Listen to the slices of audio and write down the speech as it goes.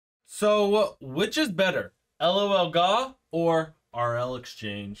So, which is better, LOLGA or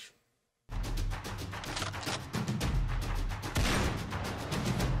RL.Exchange?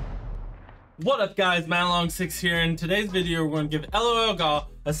 What up guys, MattLong6 here. In today's video, we're going to give LOLGA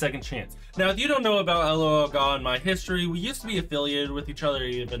a second chance. Now, if you don't know about LOLGA and my history, we used to be affiliated with each other,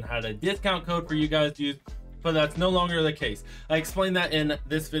 even had a discount code for you guys to use, but that's no longer the case. I explained that in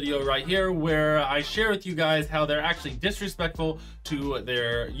this video right here, where I share with you guys how they're actually disrespectful to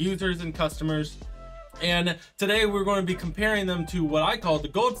their users and customers. And today we're going to be comparing them to what I call the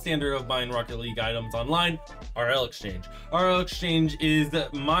gold standard of buying Rocket League items online, RL.Exchange. RL.Exchange is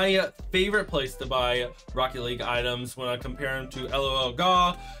my favorite place to buy Rocket League items when I compare them to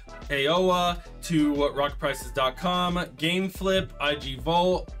LOLGA, Aoeah, to RocketPrices.com, GameFlip, IG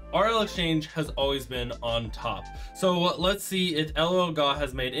Vault. RL.Exchange has always been on top. So let's see if LOLGA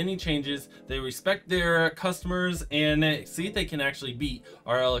has made any changes. They respect their customers and see if they can actually beat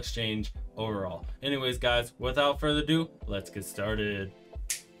RL.Exchange overall. Anyways guys, without further ado, let's get started.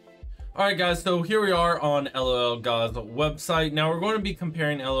 Alright guys, so here we are on LOLGA's website. Now we're going to be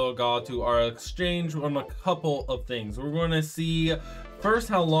comparing LOLGA to RL.Exchange on a couple of things. We're going to see first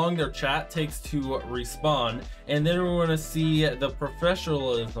how long their chat takes to respond, and then we're going to see the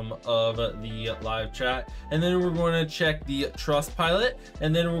professionalism of the live chat, and then we're going to check the Trustpilot,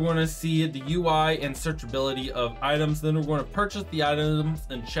 and then we're going to see the UI and searchability of items. Then we're going to purchase the items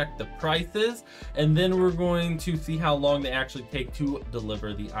and check the prices, and then we're going to see how long they actually take to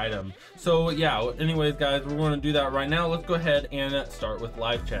deliver the item. So yeah, anyways guys, we're going to do that right now. Let's go ahead and start with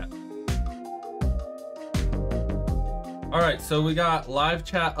live chat. All right, so we got live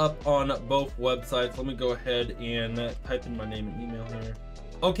chat up on both websites. Let me go ahead and type in my name and email here.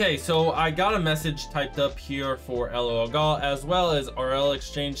 Okay, so I got a message typed up here for LOLGA as well as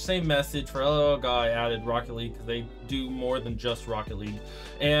RL.Exchange. Same message for LOLGA. I added Rocket League because they do more than just Rocket League.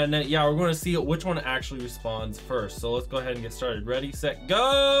 And yeah, we're going to see which one actually responds first. So let's go ahead and get started. Ready, set,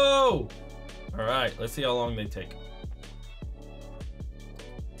 go! All right, let's see how long they take.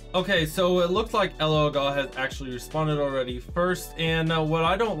 Okay, so it looks like LOLGA has actually responded already first, and what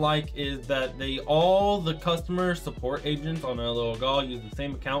I don't like is that all the customer support agents on LOLGA use the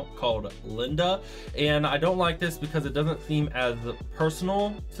same account called Linda, and I don't like this because it doesn't seem as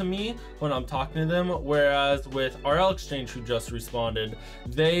personal to me when I'm talking to them, whereas with RL.Exchange, who just responded,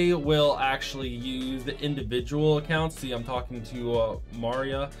 they will actually use the individual accounts. See, I'm talking to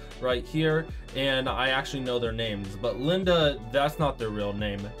Maria right here, and I actually know their names, but Linda, that's not their real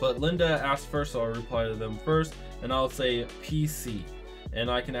name. But Linda asked first, so I'll reply to them first, and I'll say PC, and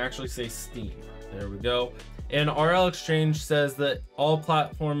I can actually say Steam. There we go. And RL.Exchange says that all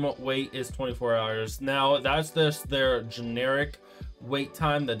platform wait is 24 hours. Now that's just their generic wait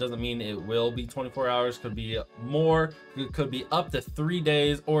time. That doesn't mean it will be 24 hours. Could be more. It could be up to 3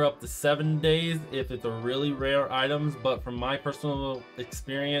 days or up to 7 days if it's a really rare items. But from my personal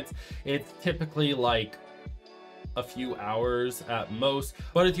experience, it's typically like a few hours at most.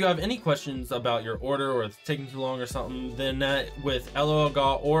 But if you have any questions about your order or it's taking too long or something, then with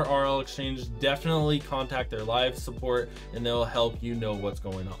LOLGA or RL.Exchange, definitely contact their live support and they'll help you know what's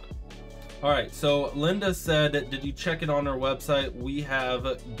going on. All right, so Linda said, did you check it on our website? We have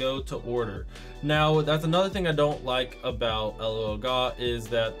go to order. Now, that's another thing I don't like about LOLGA is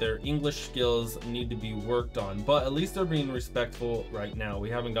that their English skills need to be worked on, but at least they're being respectful right now.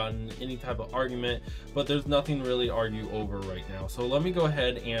 We haven't gotten any type of argument, but there's nothing really to argue over right now. So let me go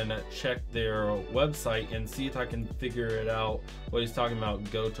ahead and check their website and see if I can figure it out what he's talking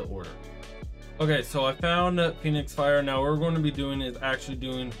about, go to order. Okay, so I found Phoenix Fire. Now what we're going to be doing is actually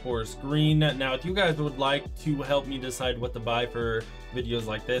doing Forest Green. Now if you guys would like to help me decide what to buy for videos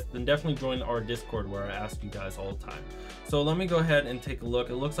like this, then definitely join our Discord where I ask you guys all the time. So let me go ahead and take a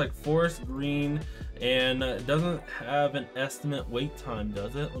look. It looks like Forest Green, and it doesn't have an estimate wait time,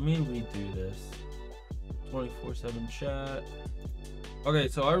 does it? Let me read through this. 24/7 chat. Okay,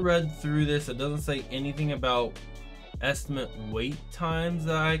 so I read through this. It doesn't say anything about estimate wait times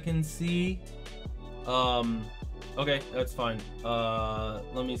that I can see. Okay, that's fine.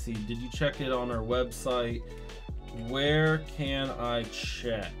 Let me see, did you check it on our website? Where can I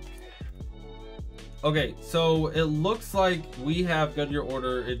check? Okay, so it looks like we have got your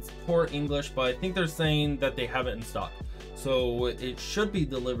order. It's poor English, but I think they're saying that they have it in stock, so it should be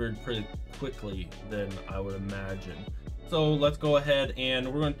delivered pretty quickly then, I would imagine. So let's go ahead and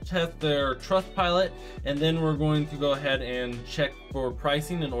we're going to test their Trustpilot, and then we're going to go ahead and check for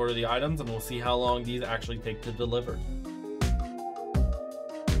pricing and order the items, and we'll see how long these actually take to deliver.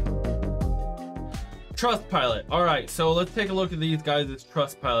 Trustpilot. All right, so let's take a look at these guys'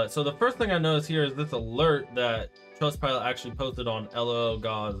 Trustpilot. So the first thing I notice here is this alert that Trustpilot actually posted on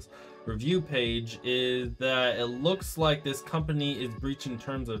LOLGA's review page is that it looks like this company is breaching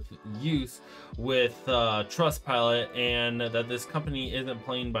terms of use with Trustpilot, and that this company isn't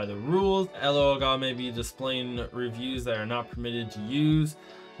playing by the rules. LOLGA may be displaying reviews that are not permitted to use.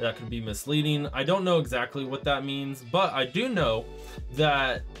 That could be misleading. I don't know exactly what that means, but I do know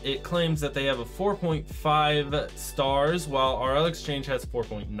that it claims that they have a 4.5 stars, while RL.Exchange has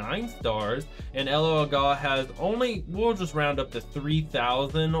 4.9 stars, and LOLGA has only, we'll just round up to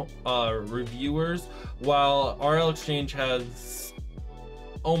 3,000 reviewers, while RL.Exchange has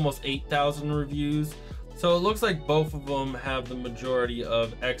almost 8,000 reviews. So it looks like both of them have the majority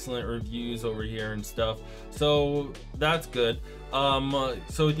of excellent reviews over here and stuff. So that's good.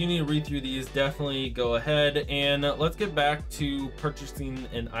 So if you need to read through these, definitely go ahead, and let's get back to purchasing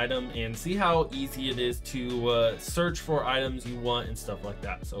an item and see how easy it is to search for items you want and stuff like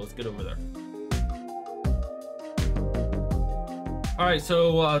that. So let's get over there. Alright,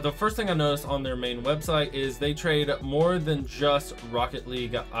 so the first thing I noticed on their main website is they trade more than just Rocket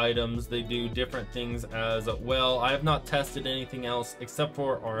League items. They do different things as well. I have not tested anything else except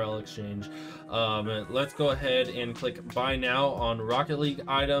for RL.Exchange. Let's go ahead and click buy now on Rocket League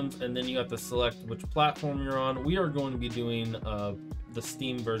items, and then you have to select which platform you're on. We are going to be doing the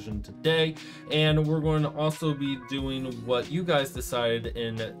Steam version today, and we're going to also be doing what you guys decided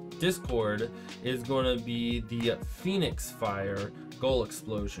in Discord is going to be the Phoenix Fire goal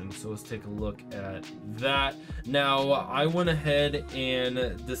explosion. So let's take a look at that. Now I went ahead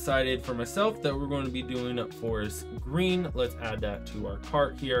and decided for myself that we're going to be doing forest green. Let's add that to our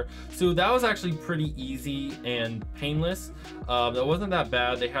cart here. So that was actually pretty easy and painless. That wasn't that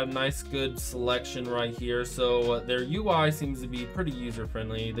bad. They had a nice good selection right here, so their UI seems to be pretty user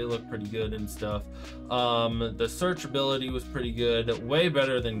friendly. They look pretty good and stuff. The searchability was pretty good, way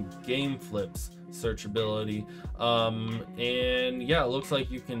better than GameFlip's searchability. And yeah, it looks like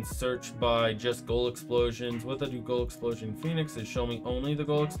you can search by just goal explosions. What I do goal explosion Phoenix is show me only the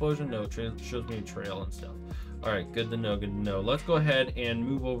goal explosion. No, it shows me a trail and stuff. All right, good to know, good to know. Let's go ahead and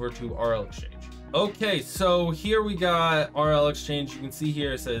move over to RL.Exchange. Okay, so here we got RL.Exchange. You can see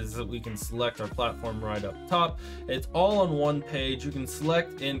here it says that we can select our platform right up top. It's all on one page. You can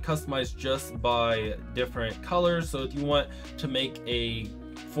select and customize just by different colors. So if you want to make a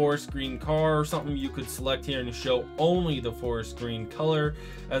forest green car or something, you could select here and show only the forest green color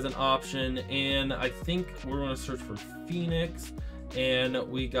as an option. And I think we're going to search for Phoenix, and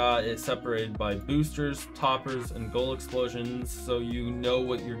we got it separated by boosters, toppers, and goal explosions, so you know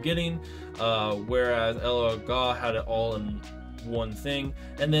what you're getting, whereas LOLGA had it all in one thing.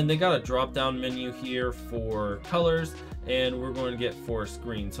 And then they got a drop down menu here for colors, and we're going to get forest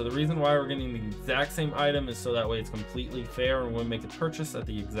green. So the reason why we're getting the exact same item is so that way it's completely fair, and we'll make the purchase at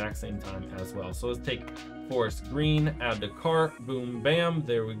the exact same time as well. So let's take forest green, add to cart, boom, bam,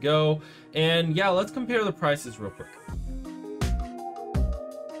 there we go. And yeah, let's compare the prices real quick.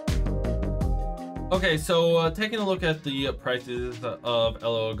 Okay, so taking a look at the prices of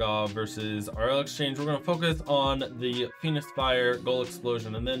LOLGA versus RL.Exchange, we're going to focus on the Phoenix Fire goal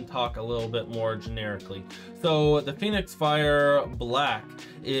explosion and then talk a little bit more generically. So the Phoenix Fire Black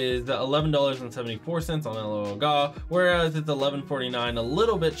is $11.74 on LOLGA, whereas it's $11.49, a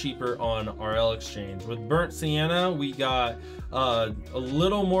little bit cheaper on RL.Exchange. With Burnt Sienna, we got a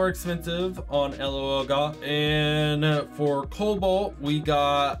little more expensive on LOLGA, and for Cobalt, we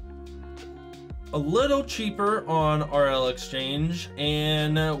got a little cheaper on RL.Exchange,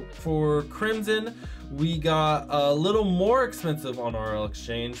 and for Crimson we got a little more expensive on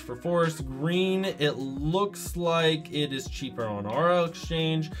RL.Exchange. For Forest Green, it looks like it is cheaper on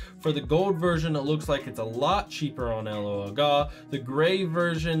RL.Exchange. For the gold version, it looks like it's a lot cheaper on LOLGA. The gray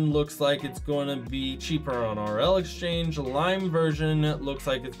version looks like it's going to be cheaper on RL.Exchange. Lime version looks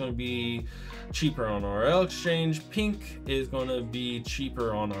like it's going to be cheaper on RL.Exchange. Pink is going to be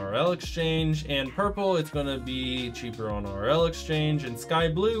cheaper on RL.Exchange, and purple it's going to be cheaper on RL.Exchange, and sky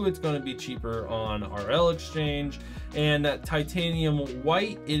blue it's going to be cheaper on RL.Exchange, and titanium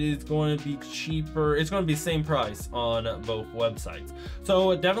white it is going to be cheaper. It's going to be the same price on both websites.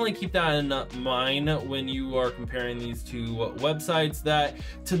 So definitely keep that in mind when you are comparing these two websites, that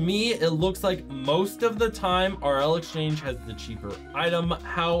to me it looks like most of the time RL.Exchange has the cheaper item.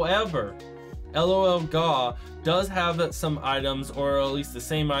 However, LOLGA does have some items, or at least the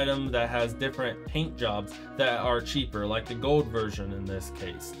same item, that has different paint jobs that are cheaper, like the gold version in this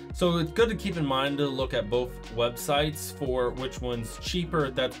case. So it's good to keep in mind to look at both websites for which one's cheaper,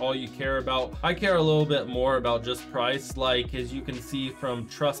 if that's all you care about. I care a little bit more about just price, like as you can see from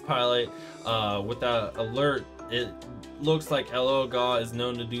Trustpilot with that alert, it looks like LOLGA is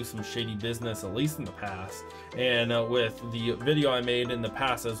known to do some shady business, at least in the past. And with the video I made in the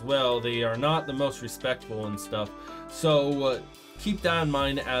past as well, they are not the most respectful and stuff. So keep that in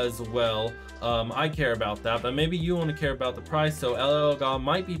mind as well. I care about that, but maybe you want to care about the price, so LOLGA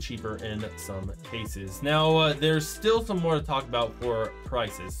might be cheaper in some cases. Now, there's still some more to talk about for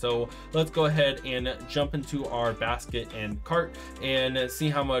prices, so let's go ahead and jump into our basket and cart and see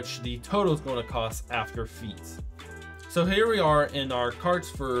how much the total is going to cost after fees. So here we are in our carts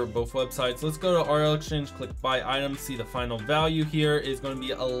for both websites. Let's go to RL.Exchange, click buy item, see the final value here is going to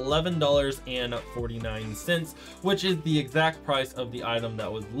be $11.49, which is the exact price of the item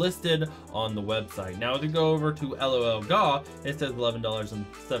that was listed on the website. Now if you go over to LOLGA, it says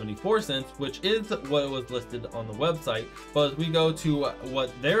 $11.74, which is what was listed on the website. But as we go to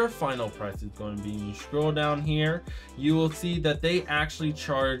what their final price is going to be, and you scroll down here, you will see that they actually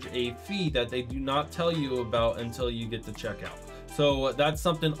charge a fee that they do not tell you about until you get to checkout. So that's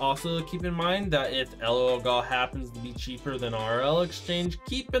something also to keep in mind, that if LOLGA happens to be cheaper than RL.Exchange,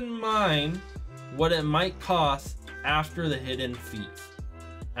 keep in mind what it might cost after the hidden fees.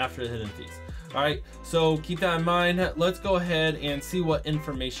 All right, so keep that in mind. Let's go ahead and see what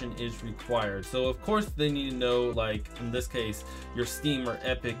information is required. So of course they need to know, like in this case, your Steam or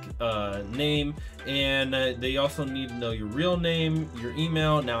Epic name, and they also need to know your real name, your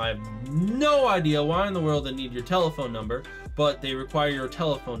email. Now I have no idea why in the world they need your telephone number, but they require your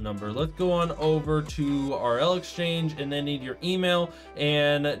telephone number. Let's go on over to RL.Exchange, and they need your email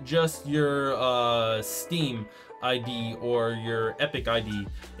and just your Steam ID or your Epic ID,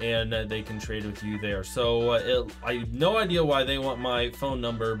 and they can trade with you there. So I have no idea why they want my phone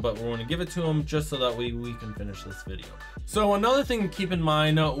number, but we're going to give it to them just so that we can finish this video. So another thing to keep in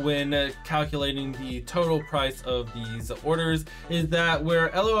mind when calculating the total price of these orders is that where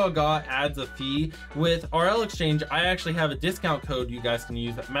LOLGA adds a fee, with RL.Exchange, I actually have a discount code you guys can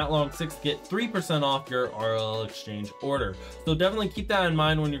use at MattLong6 to get 3% off your RL.Exchange order. So definitely keep that in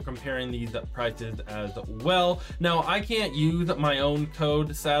mind when you're comparing these prices as well. Now I can't use my own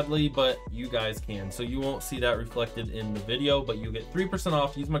code sadly, but you guys can, so you won't see that reflected in the video, but you get 3%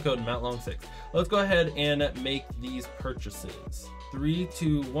 off. Use my code MattLong6. Let's go ahead and make these purchases. 3,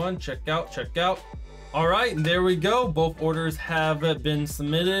 2, 1, check out. All right, there we go. Both orders have been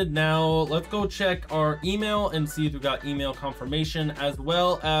submitted. Now let's go check our email and see if we got email confirmation, as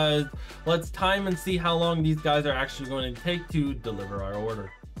well as let's time and see how long these guys are actually going to take to deliver our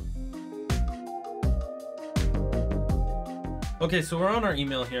order. Okay, so we're on our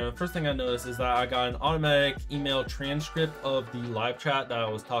email here. The first thing I noticed is that I got an automatic email transcript of the live chat that I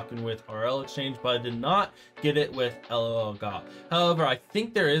was talking with RL.Exchange, but I did not get it with LOLGA. However, I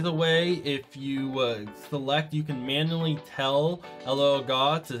think there is a way, if you select, you can manually tell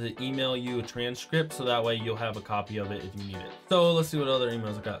LOLGA to email you a transcript, so that way you'll have a copy of it if you need it. So let's see what other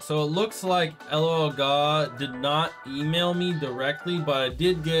emails I got. So it looks like LOLGA did not email me directly, but I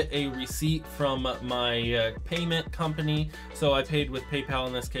did get a receipt from my payment company. So I paid with PayPal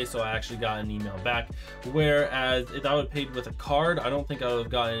in this case, so I actually got an email back. Whereas if I would have paid with a card, I don't think I would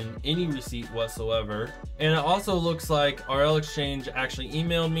have gotten any receipt whatsoever. And it also looks like RL.Exchange actually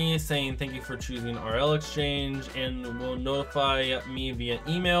emailed me saying thank you for choosing RL.Exchange, and will notify me via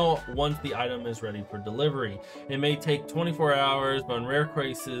email once the item is ready for delivery. It may take 24 hours, but in rare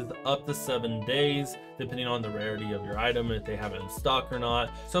cases up to 7 days, depending on the rarity of your item, if they have it in stock or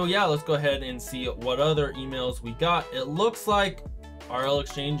not. So yeah, let's go ahead and see what other emails we got. It looks like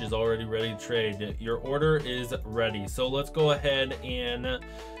RL.Exchange is already ready to trade. Your order is ready. So let's go ahead and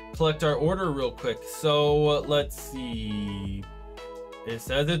collect our order real quick. So let's see. It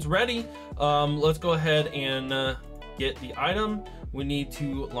says it's ready. Let's go ahead and get the item. We need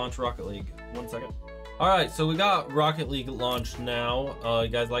to launch Rocket League. 1 second. All right, so we got Rocket League launched now. You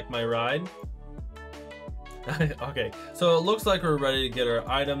guys like my ride? Okay, so it looks like we're ready to get our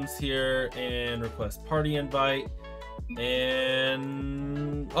items here and request party invite.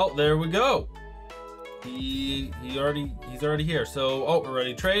 And oh, there we go. He's already here. So oh, we're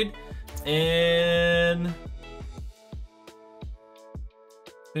ready to trade. And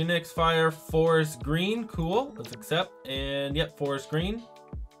Phoenix Fire Forest Green, cool. Let's accept. And yep, Forest Green.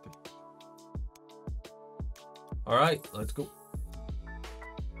 All right, let's go.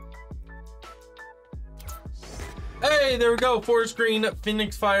 Hey, there we go. Forest Green,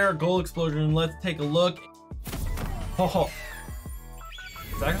 Phoenix Fire, Gold Explosion. Let's take a look. Oh,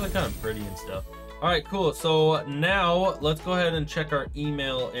 it's actually kind of pretty and stuff. All right, cool. So now let's go ahead and check our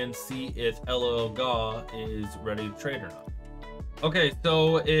email and see if LOLGA is ready to trade or not. Okay,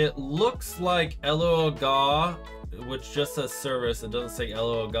 so it looks like LOLGA, which just says service, it doesn't say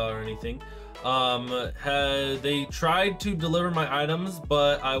LOLGA or anything, They tried to deliver my items,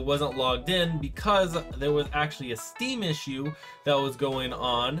 but I wasn't logged in because there was actually a Steam issue that was going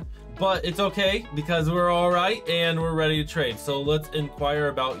on. But it's okay because we're all right and we're ready to trade. So let's inquire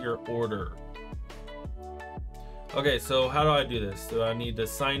about your order. Okay, so how do I do this? Do I need to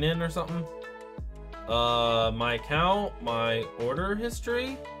sign in or something? My account, my order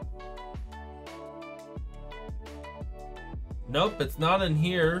history. Nope, it's not in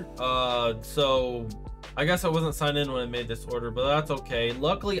here. So I guess I wasn't signed in when I made this order, but that's okay.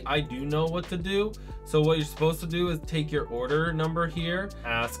 Luckily, I do know what to do. So what you're supposed to do is take your order number here,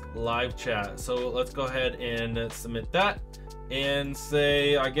 ask live chat. So let's go ahead and submit that and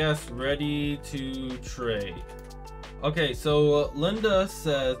say, I guess, ready to trade. Okay, so Linda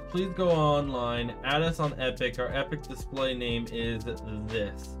says, please go online, add us on Epic. Our Epic display name is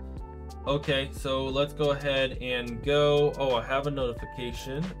this. Okay, so let's go ahead and go. Oh, I have a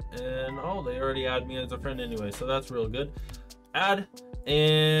notification, and oh, they already add me as a friend anyway, so that's real good. Add,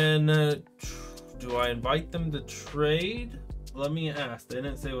 and do I invite them to trade? Let me ask. They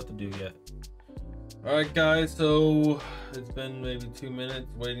didn't say what to do yet. All right, guys, so it's been maybe 2 minutes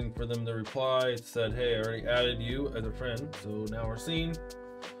waiting for them to reply. It said, hey, I already added you as a friend, so now we're seeing.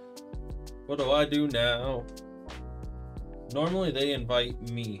 What do I do now? Normally they invite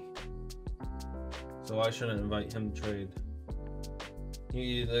me, so I shouldn't invite him to trade.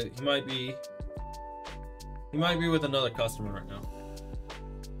 He might be with another customer right now,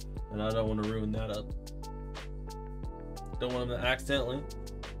 and I don't want to ruin that up. Don't want him to accidentally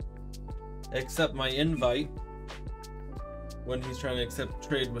accept my invite when he's trying to accept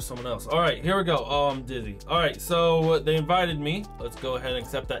trade with someone else. All right, here we go. Oh, I'm dizzy. All right, so they invited me. Let's go ahead and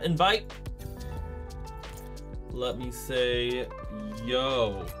accept that invite. Let me say,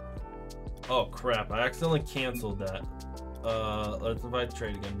 yo. Oh crap, I accidentally canceled that. Let's invite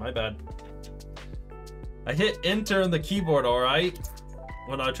trade again, my bad. I hit enter on the keyboard, all right,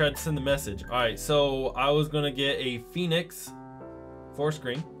 when I tried to send the message. All right, so I was gonna get a Phoenix 4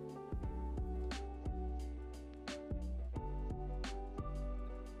 screen.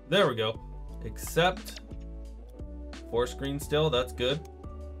 There we go. Accept. 4 screen still, that's good.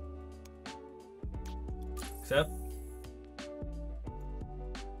 Accept.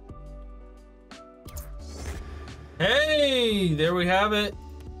 Hey, there we have it.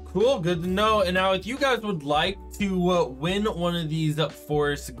 Cool, good to know. And now if you guys would like to win one of these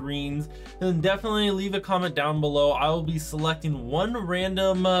forest greens, then definitely leave a comment down below. I will be selecting one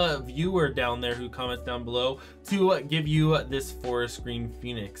random viewer down there who comments down below to give you this forest green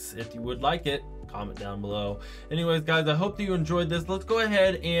Phoenix. If you would like it, comment down below. Anyways, guys, I hope that you enjoyed this. Let's go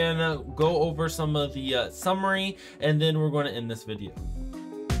ahead and go over some of the summary, and then we're going to end this video.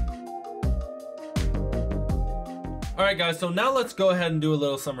 All right, guys, so now let's go ahead and do a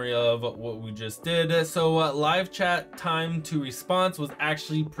little summary of what we just did. So live chat time to response was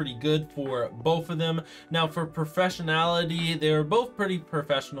actually pretty good for both of them. Now for professionality, they were both pretty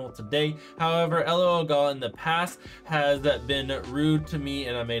professional today. However, LOLGA in the past has been rude to me,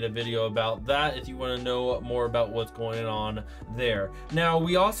 and I made a video about that if you want to know more about what's going on there. Now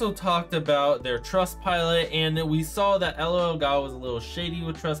we also talked about their Trustpilot, and we saw that LOLGA was a little shady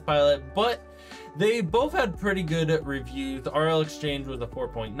with Trustpilot, but they both had pretty good reviews. RL.Exchange was a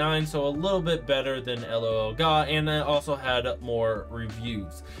 4.9, so a little bit better than LOLGA, and it also had more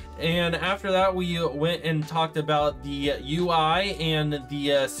reviews. And after that, we went and talked about the UI and the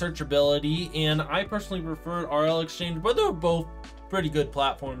searchability, and I personally preferred RL.Exchange, but they were both pretty good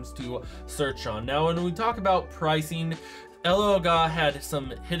platforms to search on. Now, when we talk about pricing, LOLGA had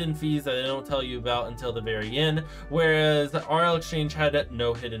some hidden fees that they don't tell you about until the very end, whereas RL.Exchange had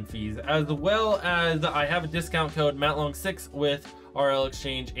no hidden fees, as well as I have a discount code MATTLONG6 with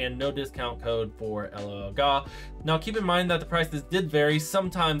RL.Exchange and no discount code for LOLGA. Now keep in mind that the prices did vary.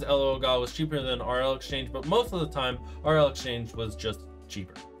 Sometimes LOLGA was cheaper than RL.Exchange, but most of the time RL.Exchange was just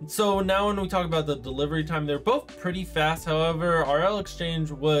cheaper. So now when we talk about the delivery time, they're both pretty fast. However,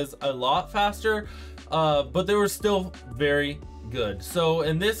 RL.Exchange was a lot faster, but they were still very good. So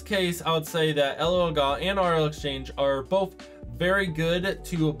in this case, I would say that LOLGA and RL.Exchange are both very good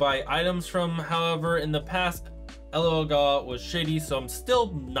to buy items from. However, in the past, LOLGA was shady, so I'm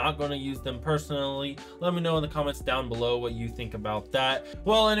still not going to use them personally. Let me know in the comments down below what you think about that.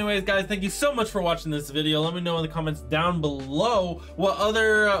 Well, anyways, guys, thank you so much for watching this video. Let me know in the comments down below what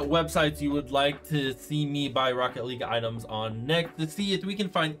other websites you would like to see me buy Rocket League items on next, to see if we can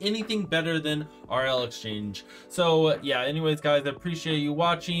find anything better than RL.Exchange. So yeah, anyways, guys, I appreciate you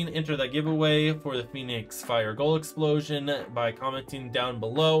watching. Enter that giveaway for the Phoenix Fire Goal Explosion by commenting down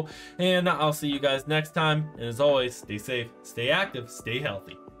below, and I'll see you guys next time. And as always, stay safe, stay active, stay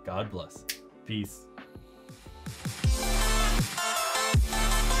healthy. God bless. Peace.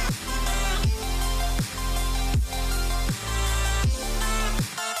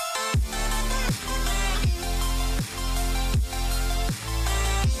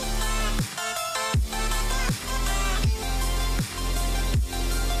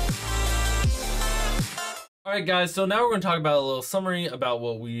 All right, guys, so now we're going to talk about a little summary about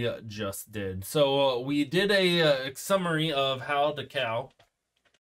what we just did. So we did a summary of how the cow